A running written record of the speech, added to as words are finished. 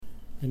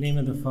In the name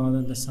of the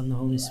Father, the Son, and the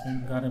Holy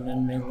Spirit, God,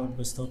 amen. May the Lord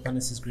bestow upon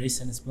us His grace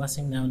and His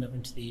blessing now and ever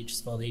into the ages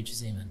of all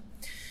ages, amen.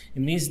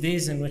 In these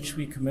days in which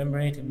we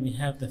commemorate and we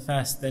have the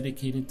fast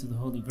dedicated to the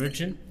Holy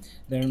Virgin,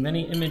 there are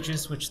many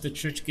images which the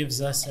Church gives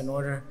us in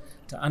order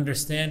to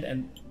understand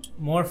and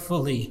more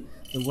fully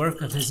the work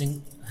of His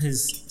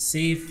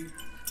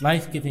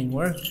life-giving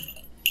work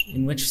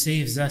in which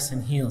saves us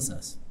and heals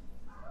us.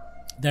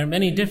 There are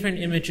many different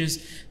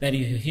images that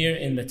you hear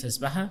in the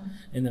Tasbihah,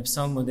 in the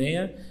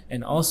Psalmodiya,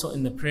 and also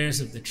in the prayers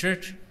of the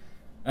Church,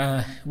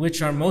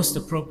 which are most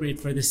appropriate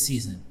for this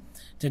season.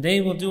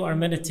 Today we'll do our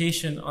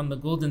meditation on the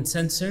golden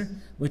censer,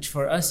 which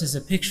for us is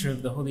a picture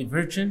of the Holy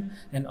Virgin,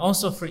 and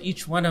also for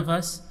each one of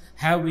us,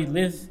 how we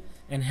live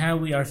and how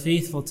we are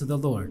faithful to the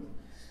Lord.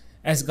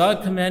 As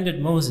God commanded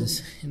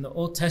Moses in the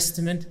Old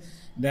Testament,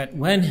 that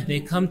when they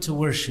come to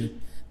worship,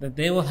 that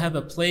they will have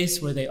a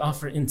place where they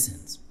offer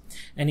incense.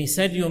 And he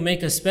said, you'll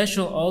make a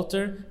special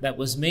altar that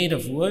was made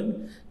of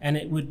wood, and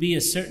it would be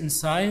a certain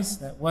size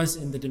that was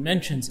in the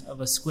dimensions of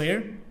a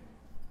square.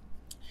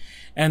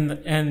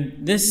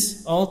 And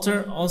this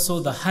altar, also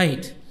the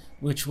height,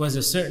 which was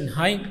a certain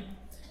height,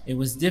 it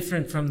was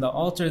different from the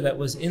altar that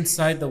was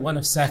inside the one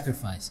of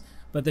sacrifice.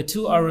 But the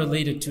two are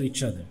related to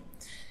each other.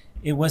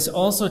 It was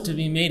also to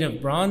be made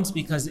of bronze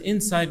because the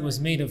inside was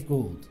made of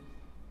gold.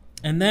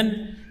 And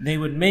then they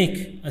would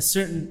make a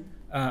certain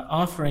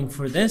offering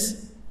for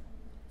this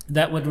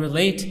that would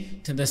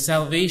relate to the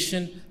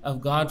salvation of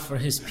God for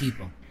His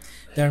people.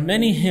 There are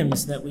many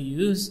hymns that we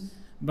use,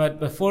 but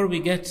before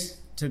we get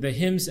to the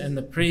hymns and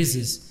the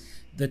praises,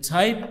 the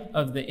type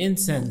of the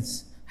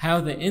incense, how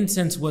the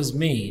incense was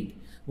made,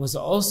 was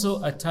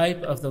also a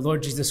type of the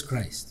Lord Jesus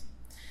Christ.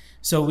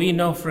 So we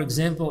know, for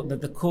example,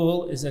 that the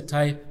coal is a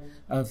type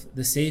of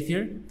the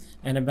Savior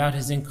and about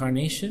His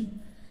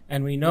incarnation,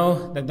 and we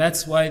know that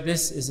that's why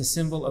this is a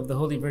symbol of the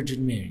Holy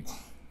Virgin Mary.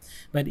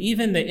 But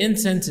even the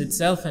incense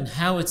itself and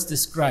how it's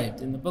described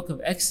in the book of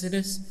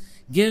Exodus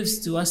gives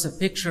to us a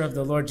picture of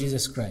the Lord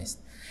Jesus Christ.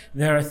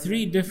 There are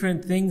 3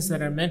 different things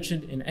that are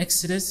mentioned in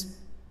Exodus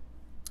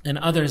and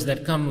others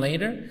that come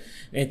later.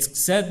 It's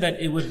said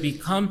that it would be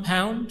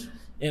compound,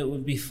 it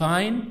would be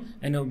fine,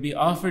 and it would be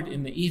offered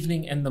in the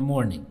evening and the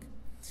morning.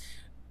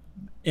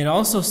 It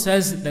also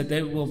says that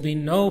there will be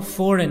no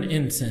foreign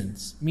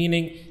incense,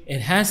 meaning it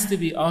has to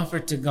be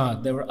offered to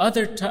God. There were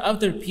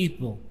other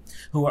people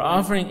who were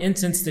offering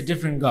incense to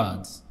different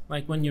gods.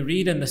 Like when you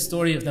read in the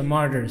story of the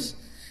martyrs,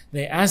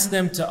 they asked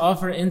them to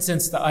offer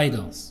incense to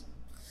idols.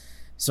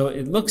 So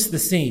it looks the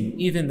same.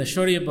 Even the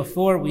Sharia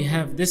before, we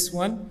have this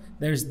one.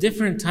 There's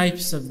different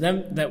types of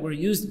them that were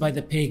used by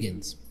the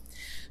pagans.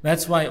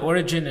 That's why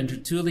Origen and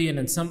Tertullian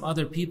and some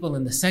other people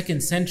in the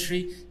 2nd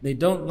century, they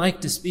don't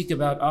like to speak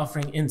about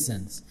offering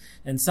incense.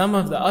 And some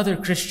of the other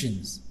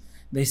Christians,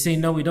 they say,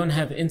 no, we don't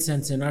have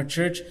incense in our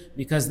church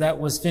because that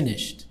was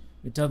finished.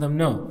 We tell them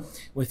no.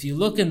 If you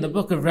look in the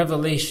book of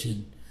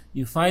Revelation,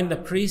 you find the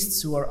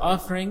priests who are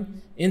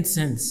offering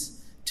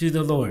incense to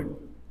the Lord.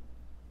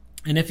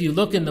 And if you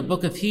look in the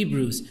book of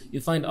Hebrews, you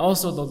find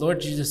also the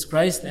Lord Jesus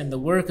Christ and the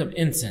work of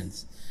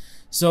incense.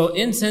 So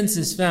incense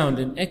is found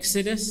in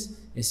Exodus,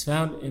 is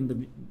found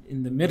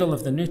in the middle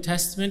of the New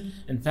Testament,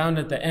 and found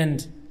at the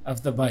end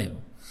of the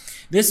Bible.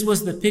 This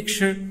was the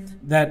picture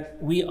that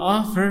we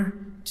offer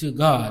to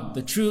God,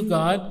 the true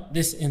God,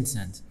 this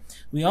incense.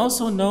 We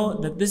also know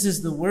that this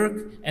is the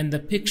work and the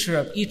picture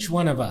of each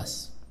one of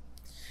us.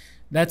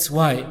 That's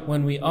why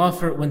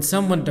when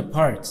someone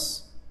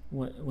departs,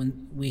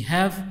 when we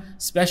have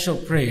special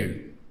prayer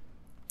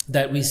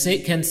that we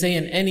can say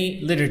in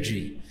any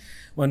liturgy,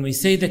 when we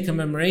say the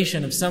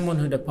commemoration of someone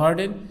who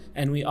departed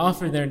and we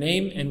offer their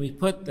name and we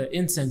put the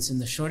incense in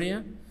the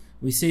Sharia,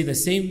 we say the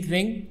same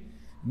thing,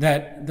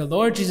 that the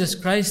Lord Jesus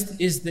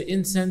Christ is the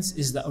incense,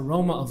 is the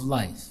aroma of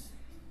life.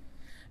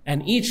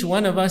 And each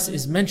one of us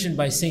is mentioned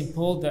by St.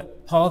 Paul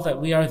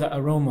that we are the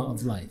aroma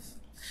of life.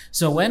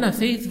 So when a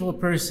faithful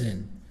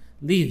person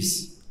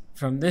leaves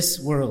from this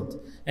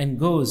world and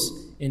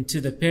goes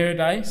into the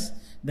paradise,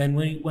 then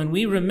when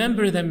we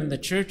remember them in the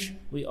church,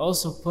 we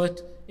also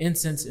put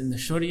incense in the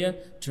Sharia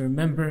to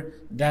remember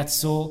that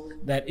soul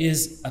that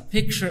is a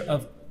picture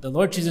of the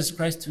Lord Jesus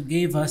Christ who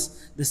gave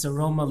us this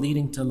aroma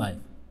leading to life.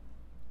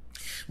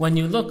 When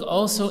you look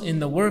also in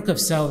the work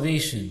of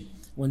salvation,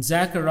 when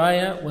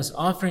Zechariah was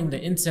offering the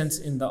incense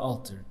in the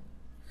altar,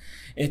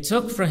 it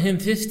took for him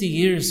 50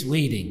 years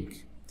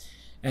waiting.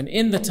 And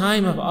in the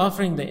time of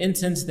offering the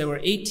incense, there were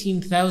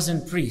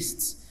 18,000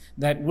 priests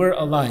that were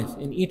alive.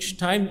 In each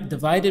time,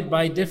 divided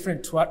by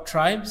different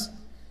tribes,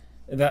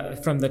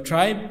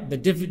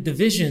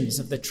 divisions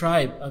of the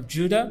tribe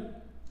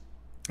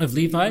of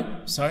Levi,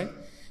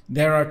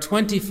 there are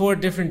 24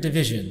 different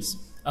divisions.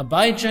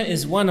 Abijah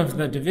is one of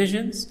the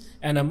divisions,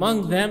 and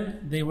among them,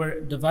 they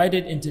were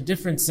divided into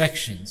different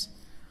sections.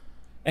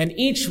 And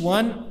each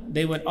one,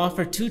 they would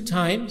offer 2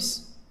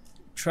 times,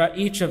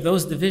 each of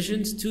those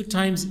divisions, 2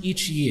 times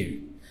each year.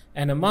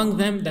 And among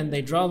them, then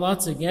they draw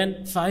lots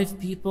again, 5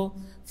 people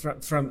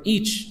from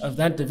each of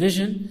that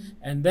division,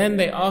 and then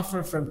they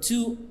offer from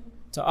 2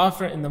 to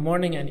offer in the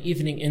morning and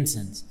evening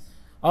incense.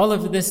 All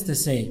of this to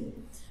say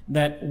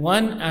that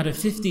 1 out of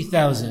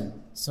 50,000,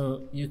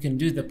 so you can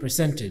do the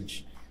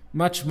percentage,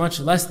 much, much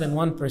less than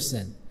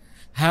 1%,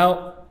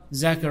 how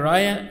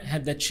Zechariah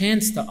had the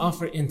chance to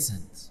offer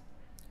incense.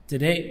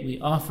 Today we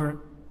offer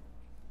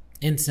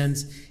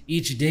incense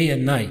each day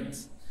and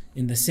night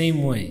in the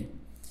same way.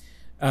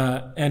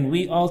 And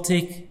we all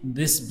take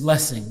this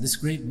blessing, this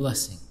great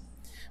blessing.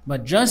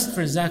 But just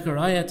for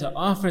Zechariah to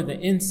offer the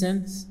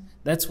incense,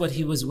 that's what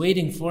he was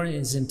waiting for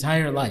his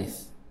entire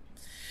life.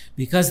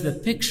 Because the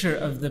picture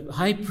of the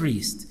high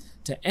priest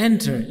to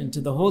enter into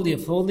the Holy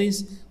of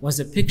Holies was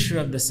a picture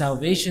of the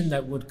salvation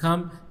that would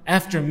come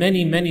after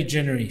many, many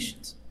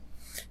generations.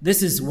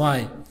 This is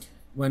why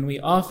when we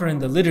offer in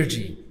the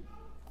liturgy,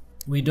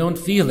 we don't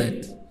feel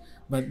it,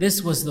 but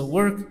this was the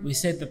work. We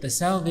said that the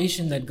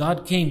salvation that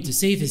God came to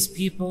save his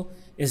people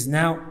is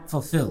now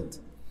fulfilled.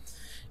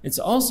 It's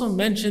also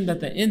mentioned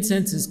that the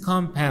incense is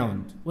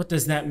compound. What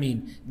does that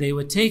mean? They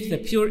would take the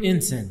pure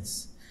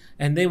incense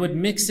and they would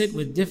mix it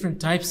with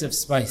different types of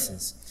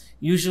spices,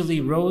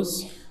 usually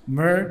rose,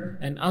 myrrh,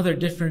 and other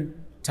different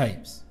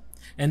types.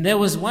 And there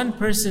was one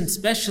person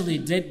specially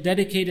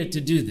dedicated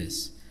to do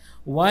this.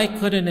 Why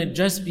couldn't it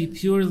just be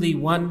purely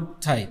one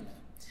type?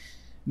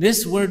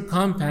 This word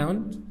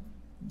compound,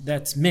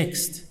 that's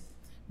mixed,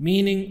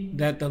 meaning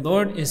that the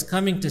Lord is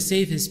coming to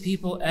save his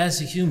people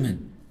as a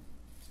human.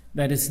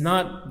 That it's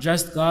not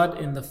just God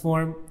in the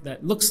form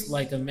that looks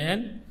like a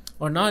man,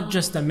 or not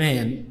just a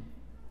man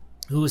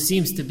who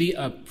seems to be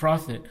a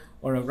prophet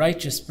or a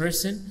righteous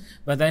person,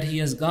 but that he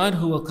is God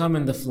who will come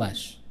in the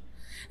flesh.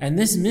 And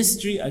this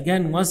mystery,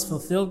 again, was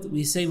fulfilled,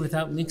 we say,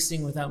 without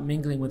mixing, without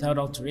mingling, without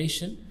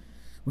alteration,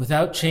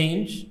 without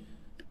change.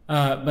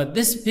 But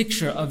this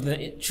picture of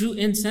the true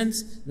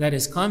incense that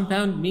is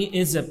compound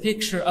is a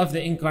picture of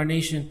the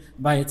incarnation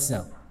by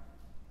itself.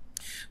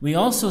 We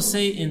also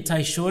say in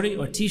Taishori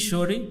or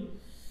Tishori,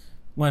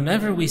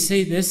 whenever we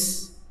say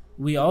this,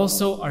 we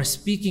also are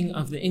speaking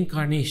of the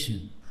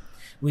incarnation.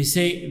 We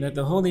say that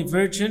the Holy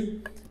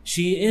Virgin,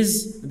 she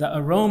is the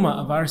aroma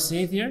of our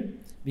Savior,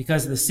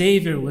 because the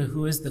Savior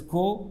who is the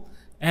coal,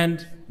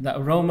 and the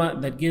aroma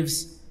that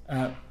gives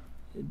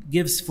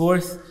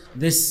forth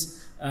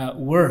this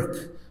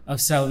work of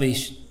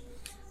salvation.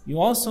 You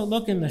also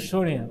look in the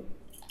Sharia.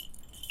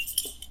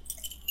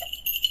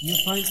 You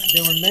find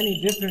there were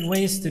many different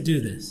ways to do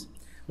this.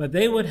 But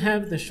they would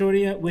have the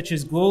Sharia, which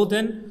is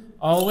golden,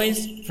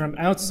 always from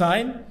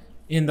outside.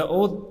 In the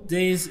old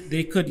days,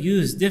 they could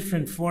use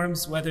different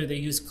forms, whether they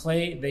use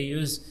clay, they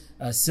use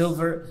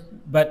silver.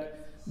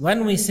 But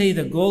when we say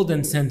the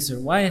golden censer,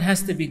 why it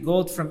has to be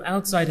gold from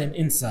outside and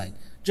inside?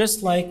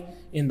 Just like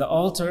in the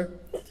altar,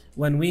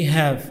 when we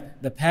have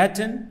the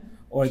paten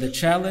or the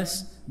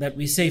chalice, that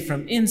we say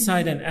from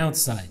inside and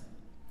outside.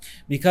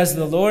 Because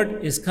the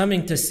Lord is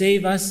coming to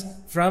save us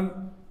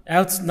from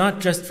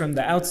not just from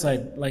the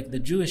outside like the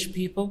Jewish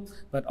people,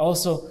 but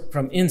also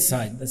from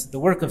inside. That's the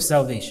work of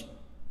salvation.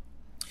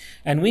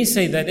 And we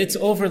say that it's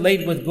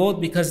overlaid with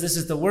gold because this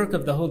is the work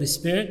of the Holy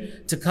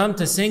Spirit to come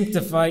to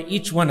sanctify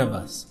each one of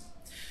us.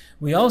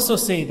 We also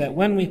say that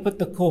when we put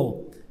the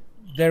coal,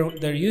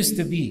 there used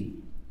to be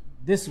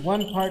this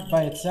one part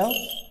by itself,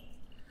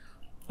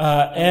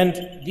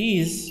 and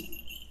these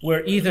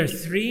were either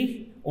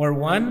 3 or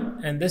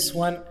 1, and this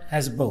one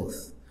has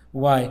both.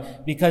 Why?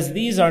 Because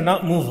these are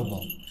not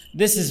movable.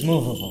 This is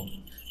movable.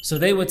 So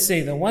they would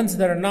say the ones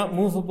that are not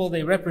movable,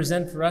 they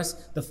represent for us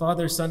the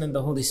Father, Son, and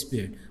the Holy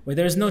Spirit, where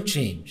there's no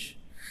change.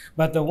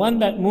 But the one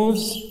that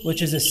moves,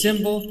 which is a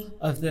symbol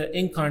of the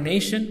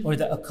incarnation or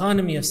the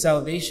economy of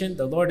salvation,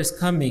 the Lord is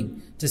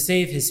coming to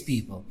save his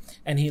people.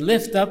 And he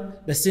lift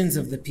up the sins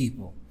of the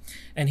people.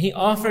 And he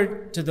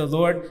offered to the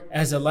Lord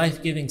as a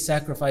life-giving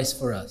sacrifice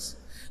for us.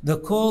 The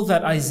coal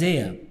that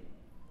Isaiah,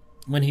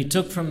 when he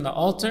took from the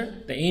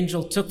altar, the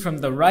angel took from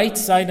the right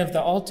side of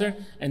the altar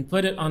and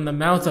put it on the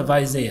mouth of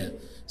Isaiah.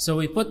 So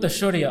we put the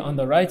Sharia on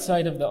the right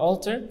side of the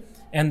altar,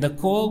 and the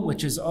coal,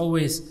 which is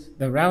always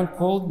the round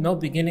coal, no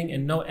beginning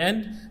and no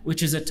end,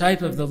 which is a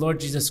type of the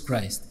Lord Jesus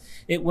Christ.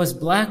 It was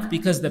black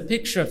because the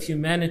picture of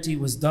humanity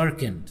was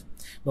darkened.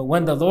 But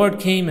when the Lord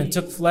came and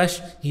took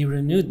flesh, he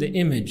renewed the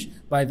image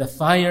by the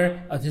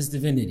fire of his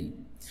divinity.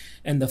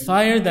 And the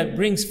fire that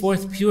brings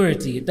forth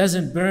purity, it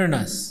doesn't burn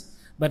us,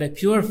 but it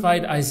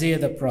purified Isaiah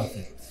the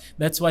prophet.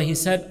 That's why he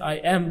said, I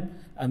am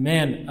a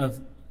man of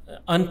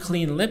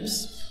unclean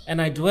lips,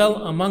 and I dwell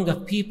among a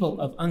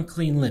people of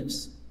unclean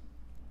lips.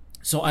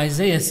 So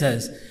Isaiah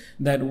says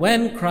that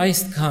when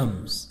Christ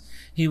comes,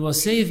 he will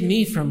save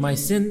me from my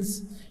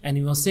sins, and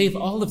he will save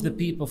all of the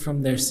people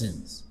from their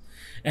sins.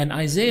 And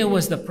Isaiah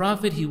was the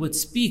prophet. He would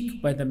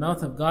speak by the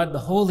mouth of God the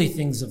holy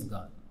things of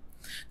God.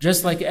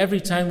 Just like every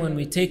time when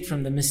we take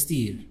from the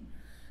mistir,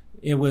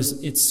 it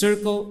was its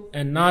circle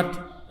and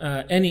not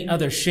any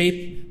other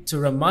shape to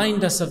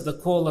remind us of the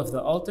coal of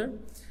the altar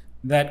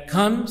that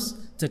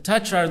comes to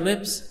touch our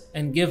lips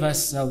and give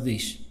us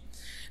salvation.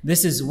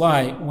 This is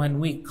why when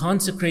we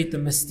consecrate the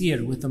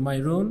mistir with the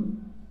mayrun,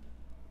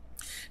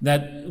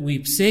 that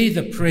we say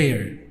the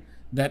prayer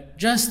that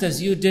just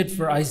as you did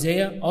for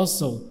Isaiah,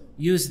 also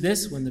use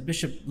this, when the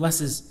bishop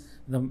blesses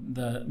the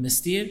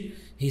mistir,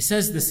 he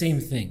says the same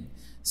thing.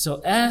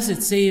 So as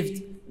it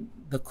saved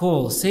the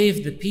coal,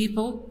 saved the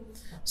people,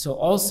 so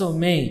also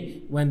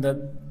may, when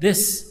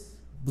this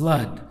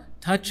blood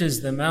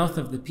touches the mouth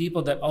of the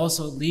people, that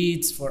also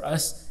leads for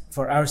us,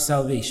 for our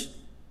salvation.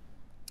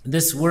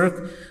 This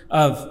work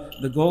of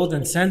the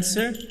golden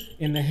censer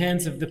in the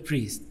hands of the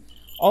priest.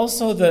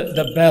 Also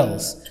the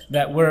bells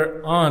that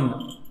were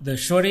on the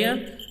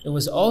Sharia, it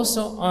was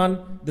also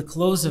on the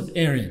clothes of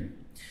Aaron.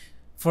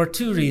 For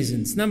two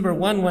reasons. Number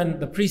one, when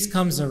the priest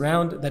comes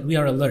around, that we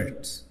are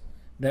alert.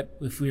 That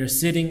if we are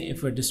sitting,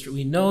 if we're distracted,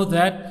 we know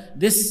that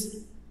this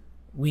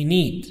we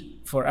need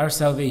for our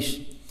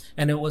salvation.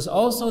 And it was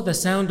also the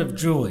sound of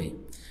joy.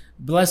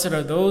 Blessed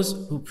are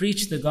those who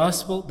preach the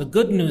gospel, the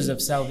good news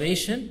of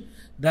salvation,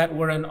 that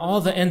were in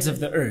all the ends of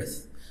the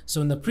earth.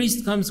 So when the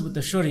priest comes with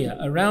the Sharia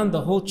around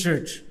the whole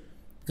church,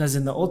 because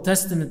in the Old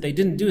Testament they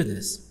didn't do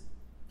this.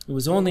 It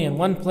was only in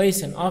one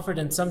place and offered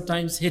and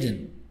sometimes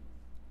hidden.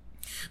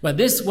 But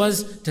this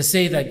was to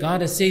say that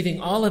God is saving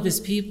all of his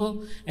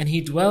people and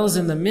he dwells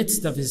in the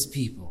midst of his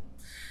people.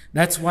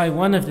 That's why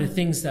one of the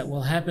things that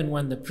will happen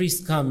when the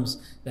priest comes,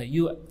 that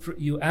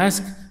you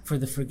ask for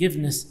the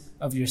forgiveness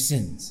of your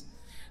sins.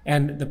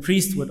 And the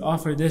priest would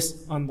offer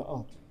this on the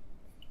altar.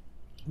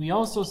 We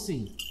also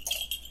see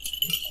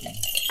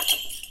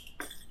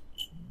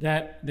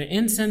that the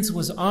incense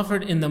was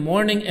offered in the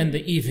morning and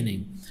the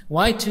evening.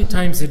 Why 2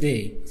 times a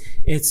day?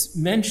 It's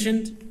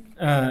mentioned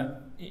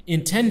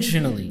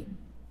intentionally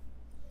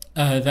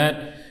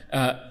that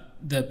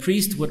the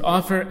priest would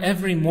offer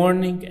every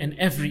morning and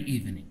every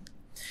evening.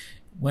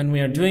 When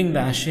we are doing the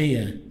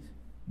Ashaya,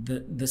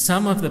 the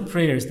sum of the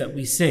prayers that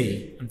we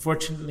say,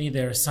 unfortunately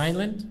they are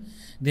silent.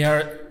 They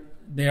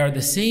are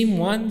the same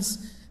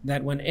ones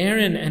that when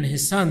Aaron and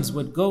his sons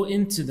would go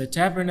into the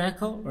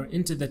tabernacle or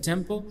into the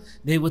temple,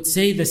 they would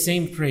say the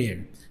same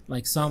prayer,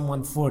 like Psalm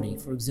 140,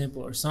 for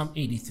example, or Psalm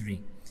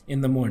 83 in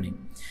the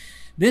morning.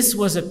 This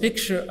was a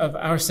picture of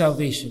our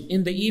salvation.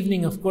 In the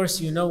evening, of course,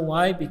 you know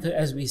why? Because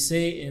as we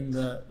say in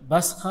the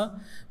Bascha,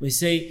 we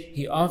say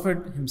he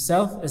offered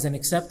himself as an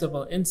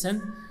acceptable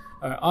incense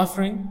or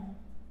offering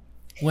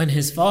when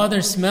his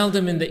father smelled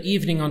him in the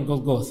evening on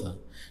Golgotha.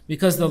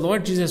 Because the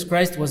Lord Jesus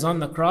Christ was on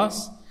the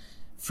cross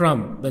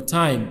from the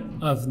time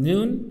of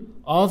noon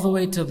all the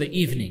way till the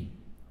evening.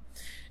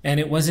 And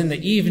it was in the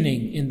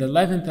evening, in the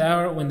 11th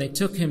hour, when they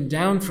took him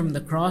down from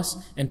the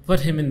cross and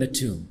put him in the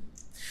tomb.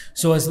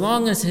 So as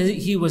long as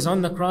he was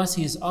on the cross,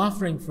 he is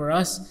offering for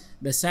us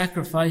the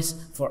sacrifice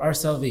for our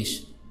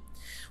salvation.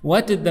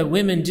 What did the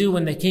women do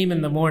when they came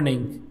in the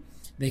morning?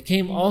 They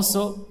came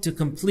also to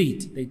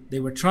complete, they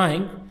were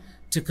trying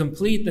to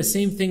complete the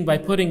same thing by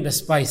putting the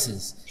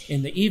spices.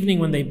 In the evening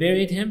when they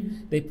buried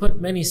him, they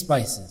put many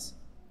spices.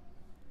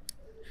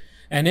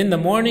 And in the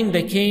morning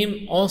they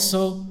came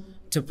also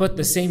to put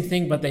the same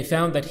thing, but they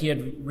found that he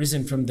had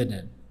risen from the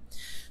dead.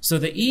 So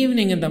the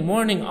evening and the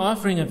morning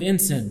offering of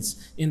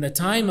incense in the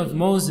time of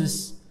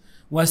Moses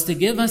was to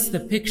give us the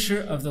picture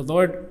of the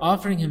Lord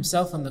offering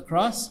himself on the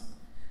cross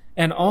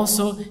and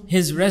also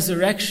his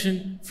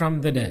resurrection from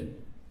the dead.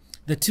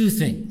 The two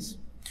things.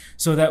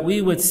 So that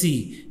we would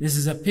see this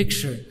is a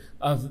picture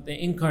of the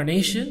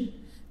incarnation,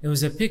 it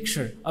was a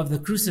picture of the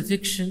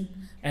crucifixion,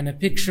 and a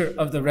picture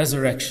of the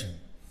resurrection.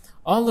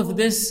 All of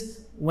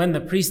this when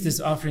the priest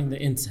is offering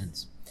the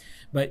incense.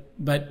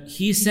 But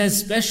he says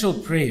special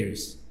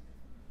prayers.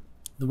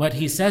 What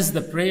he says,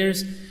 the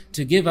prayers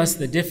to give us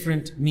the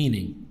different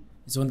meaning.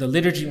 So in the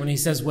liturgy, when he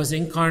says was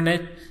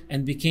incarnate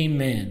and became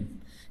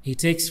man, he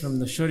takes from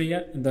the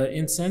Sharia, the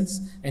incense,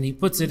 and he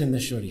puts it in the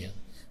Sharia.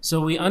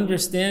 So we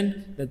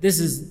understand that this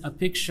is a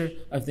picture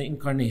of the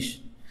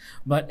incarnation.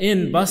 But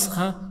in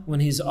Bascha, when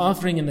he's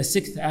offering in the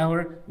 6th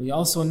hour, we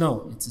also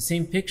know it's the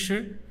same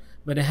picture,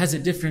 but it has a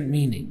different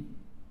meaning.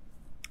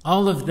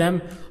 All of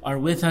them are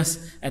with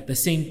us at the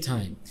same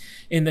time.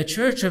 In the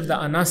Church of the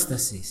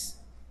Anastasis,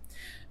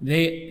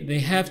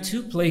 they have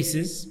 2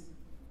 places.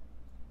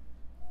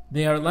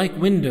 They are like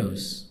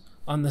windows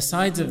on the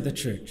sides of the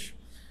church.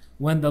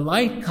 When the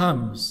light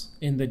comes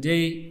in the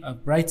day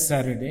of Bright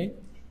Saturday,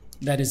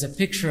 that is a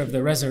picture of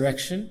the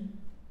resurrection,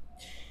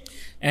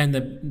 and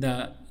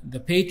the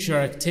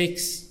patriarch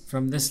takes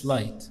from this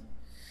light,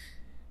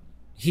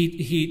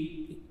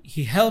 he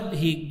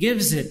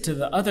gives it to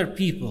the other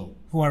people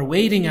who are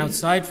waiting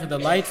outside for the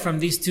light from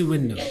these 2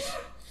 windows.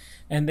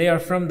 And they are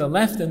from the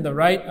left and the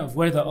right of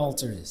where the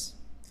altar is.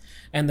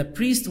 And the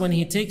priest, when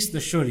he takes the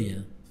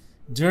Sharia,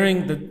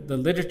 during the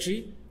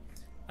liturgy,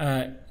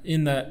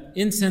 in the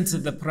incense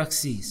of the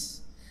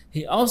praxis,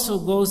 he also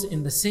goes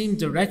in the same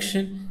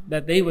direction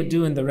that they would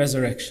do in the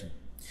resurrection.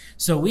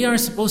 So we are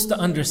supposed to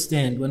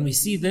understand when we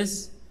see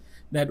this,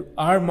 that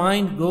our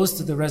mind goes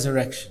to the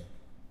resurrection.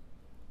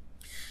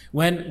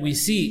 When we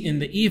see in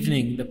the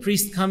evening the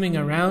priest coming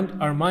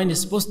around, our mind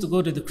is supposed to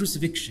go to the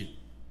crucifixion.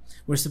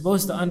 We're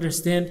supposed to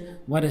understand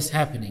what is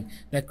happening.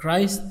 That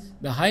Christ,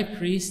 the high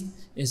priest,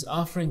 is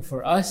offering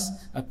for us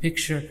a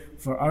picture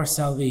for our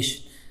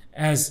salvation.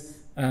 As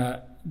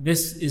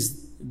this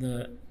is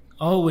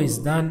always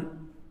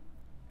done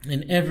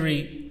in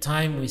every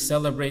time we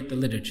celebrate the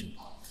liturgy.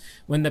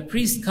 When the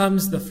priest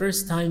comes the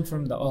first time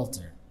from the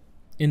altar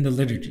in the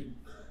liturgy,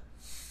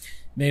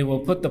 they will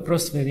put the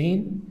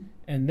prosperin,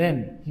 and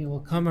then he will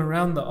come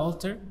around the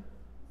altar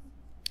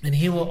and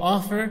he will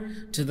offer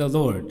to the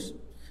Lord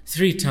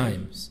 3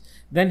 times.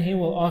 Then he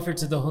will offer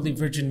to the Holy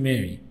Virgin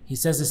Mary. He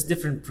says this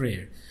different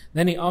prayer.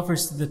 Then he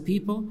offers to the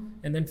people,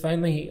 and then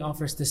finally he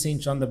offers to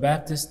Saint John the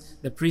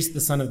Baptist, the priest,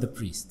 the son of the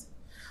priest.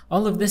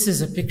 All of this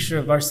is a picture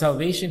of our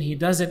salvation. He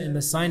does it in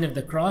the sign of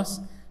the cross,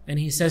 and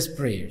he says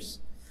prayers.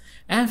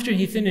 After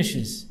he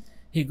finishes,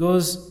 he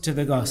goes to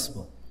the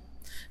gospel,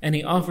 and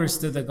he offers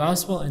to the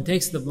gospel and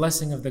takes the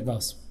blessing of the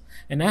gospel.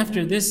 And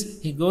after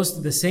this, he goes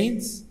to the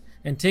saints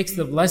and takes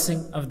the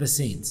blessing of the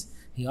saints.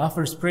 He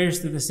offers prayers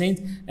to the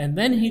saints, and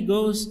then he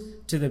goes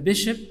to the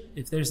bishop,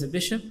 if there's a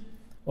bishop,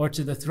 or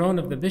to the throne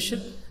of the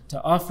bishop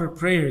to offer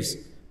prayers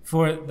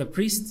for the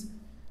priest,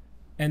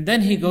 and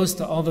then he goes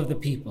to all of the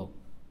people.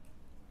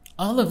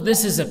 All of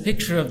this is a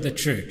picture of the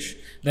church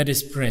that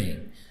is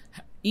praying.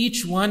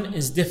 Each one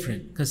is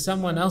different, because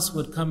someone else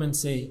would come and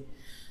say,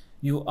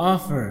 you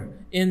offer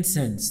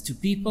incense to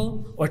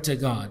people or to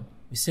God?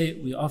 We say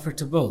we offer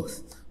to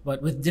both,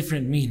 but with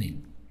different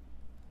meaning.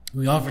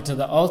 We offer to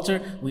the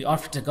altar, we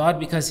offer to God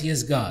because He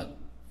is God.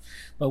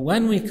 But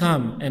when we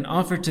come and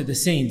offer to the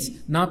saints,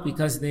 not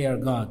because they are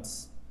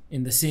gods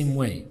in the same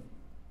way,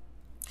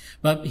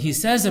 but he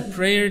says a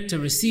prayer to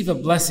receive a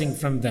blessing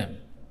from them.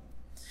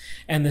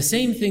 And the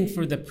same thing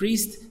for the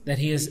priest, that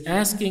he is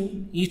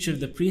asking, each of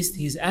the priests,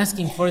 he's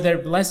asking for their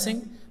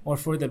blessing or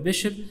for the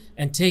bishop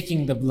and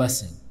taking the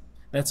blessing.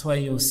 That's why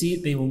you'll see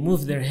they will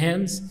move their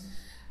hands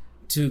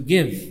to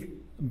give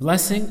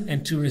blessing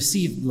and to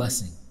receive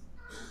blessing.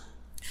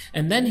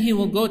 And then he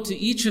will go to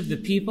each of the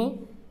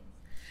people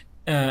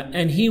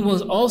and he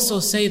will also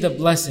say the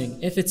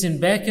blessing. If it's in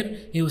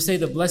Bakr, he will say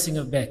the blessing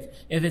of Bakr.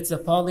 If it's a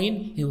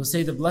Pauline, he will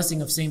say the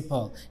blessing of St.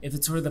 Paul. If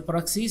it's for the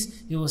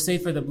Praxis, he will say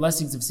for the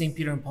blessings of St.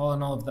 Peter and Paul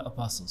and all of the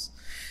apostles.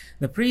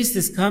 The priest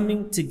is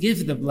coming to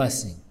give the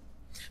blessing,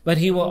 but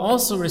he will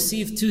also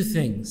receive 2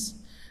 things.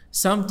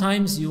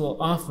 Sometimes you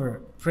will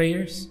offer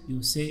prayers. You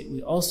will say,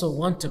 we also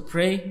want to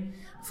pray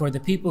for the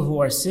people who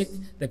are sick,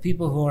 the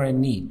people who are in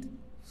need.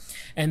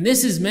 And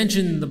this is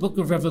mentioned in the book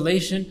of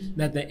Revelation,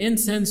 that the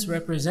incense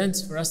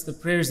represents for us the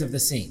prayers of the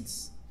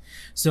saints.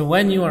 So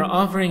when you are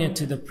offering it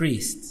to the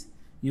priest,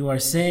 you are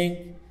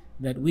saying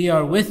that we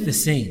are with the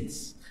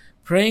saints,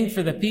 praying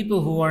for the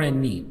people who are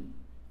in need.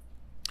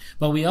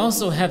 But we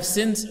also have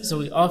sins, so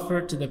we offer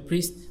to the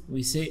priest,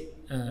 we say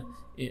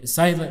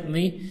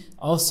silently,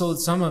 also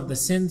some of the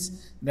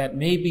sins that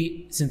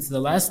maybe since the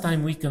last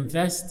time we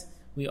confessed,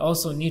 we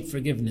also need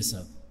forgiveness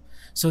of.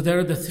 So there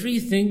are the 3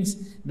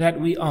 things that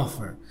we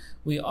offer.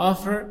 We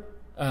offer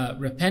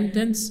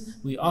repentance,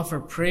 we offer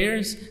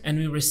prayers, and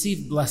we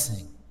receive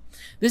blessing.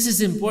 This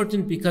is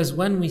important because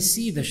when we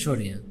see the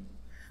Sharia,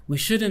 we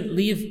shouldn't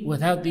leave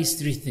without these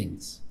 3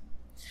 things.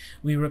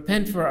 We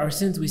repent for our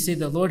sins. We say,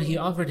 the Lord, He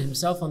offered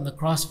Himself on the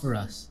cross for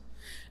us.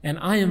 And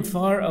I am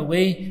far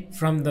away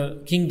from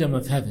the kingdom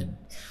of heaven.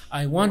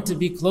 I want to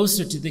be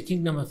closer to the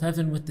kingdom of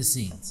heaven with the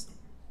saints.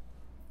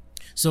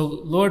 So,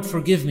 Lord,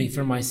 forgive me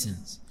for my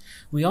sins.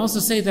 We also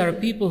say there are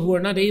people who are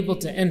not able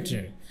to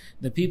enter.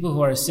 The people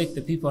who are sick,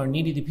 the people who are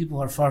needy, the people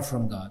who are far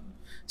from God.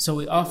 So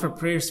we offer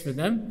prayers for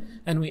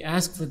them, and we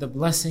ask for the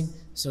blessing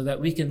so that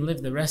we can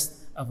live the rest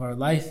of our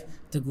life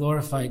to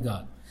glorify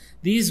God.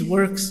 These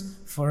works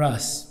for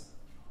us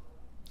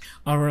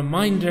are a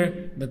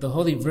reminder that the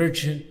Holy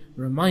Virgin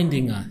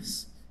reminding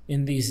us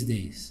in these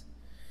days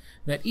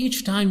that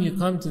each time you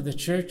come to the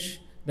church,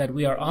 that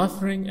we are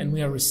offering and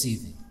we are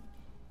receiving.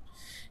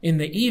 In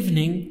the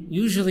evening,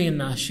 usually in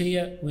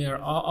Ashiyah, we are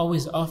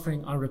always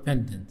offering our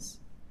repentance.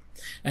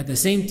 At the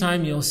same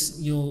time,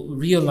 you'll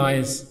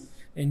realize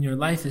in your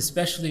life,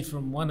 especially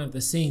from one of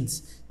the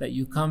saints, that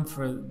you come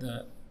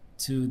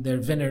to their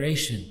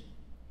veneration,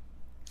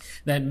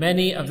 that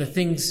many of the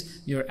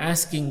things you're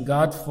asking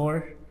God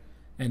for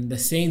and the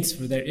saints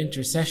for their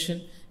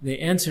intercession, they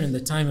answer in the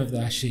time of the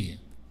Ashiyah.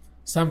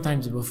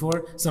 Sometimes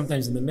before,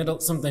 sometimes in the middle,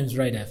 sometimes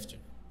right after.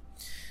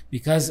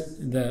 Because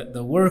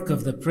the work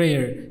of the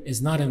prayer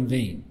is not in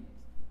vain.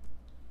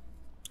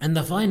 And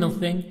the final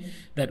thing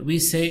that we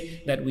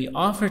say, that we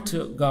offer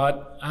to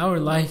God our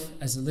life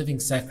as a living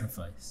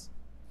sacrifice.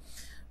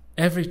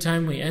 Every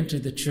time we enter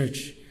the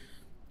church,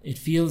 it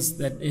feels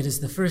that it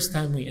is the first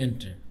time we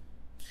enter.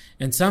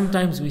 And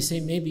sometimes we say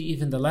maybe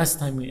even the last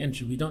time we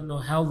enter. We don't know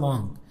how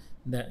long,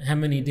 how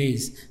many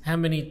days, how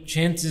many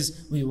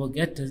chances we will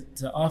get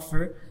to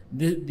offer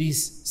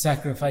these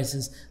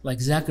sacrifices, like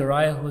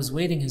Zechariah, who was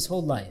waiting his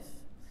whole life.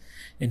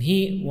 And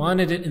he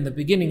wanted it in the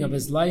beginning of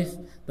his life.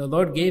 The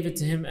Lord gave it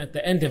to him at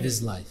the end of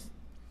his life.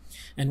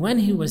 And when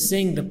he was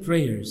saying the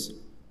prayers,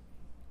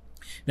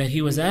 that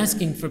he was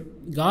asking for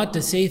God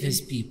to save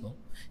his people,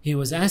 he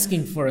was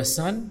asking for a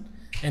son,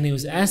 and he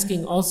was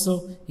asking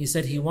also, he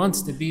said he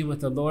wants to be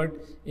with the Lord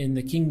in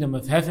the kingdom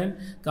of heaven.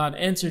 God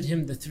answered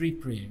him the 3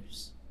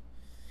 prayers.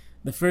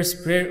 The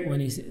first prayer,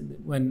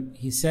 when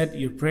he said,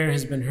 your prayer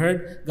has been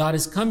heard, God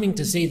is coming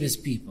to save his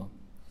people.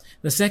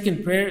 The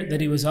second prayer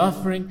that he was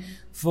offering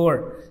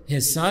for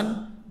his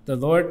son, the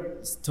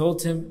Lord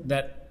told him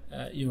that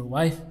your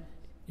wife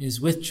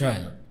is with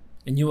child,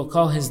 and you will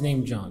call his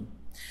name John.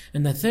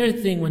 And the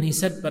third thing, when he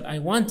said, but I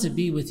want to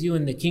be with you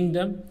in the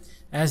kingdom,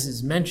 as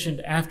is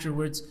mentioned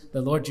afterwards,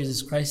 the Lord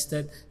Jesus Christ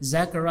said,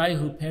 Zechariah,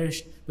 who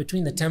perished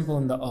between the temple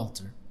and the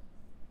altar.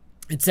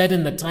 It said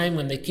in the time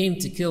when they came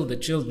to kill the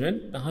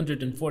children, the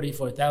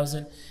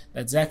 144,000,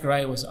 that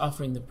Zechariah was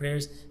offering the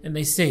prayers, and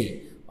they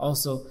say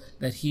also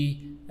that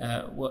he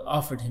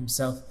offered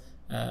himself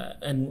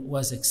and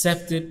was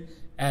accepted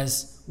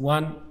as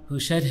one who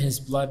shed his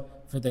blood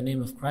for the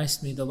name of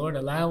Christ. May the Lord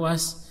allow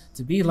us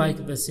to be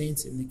like the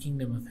saints in the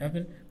kingdom of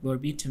heaven. Glory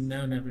be to him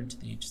now and ever into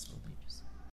the ages of the world.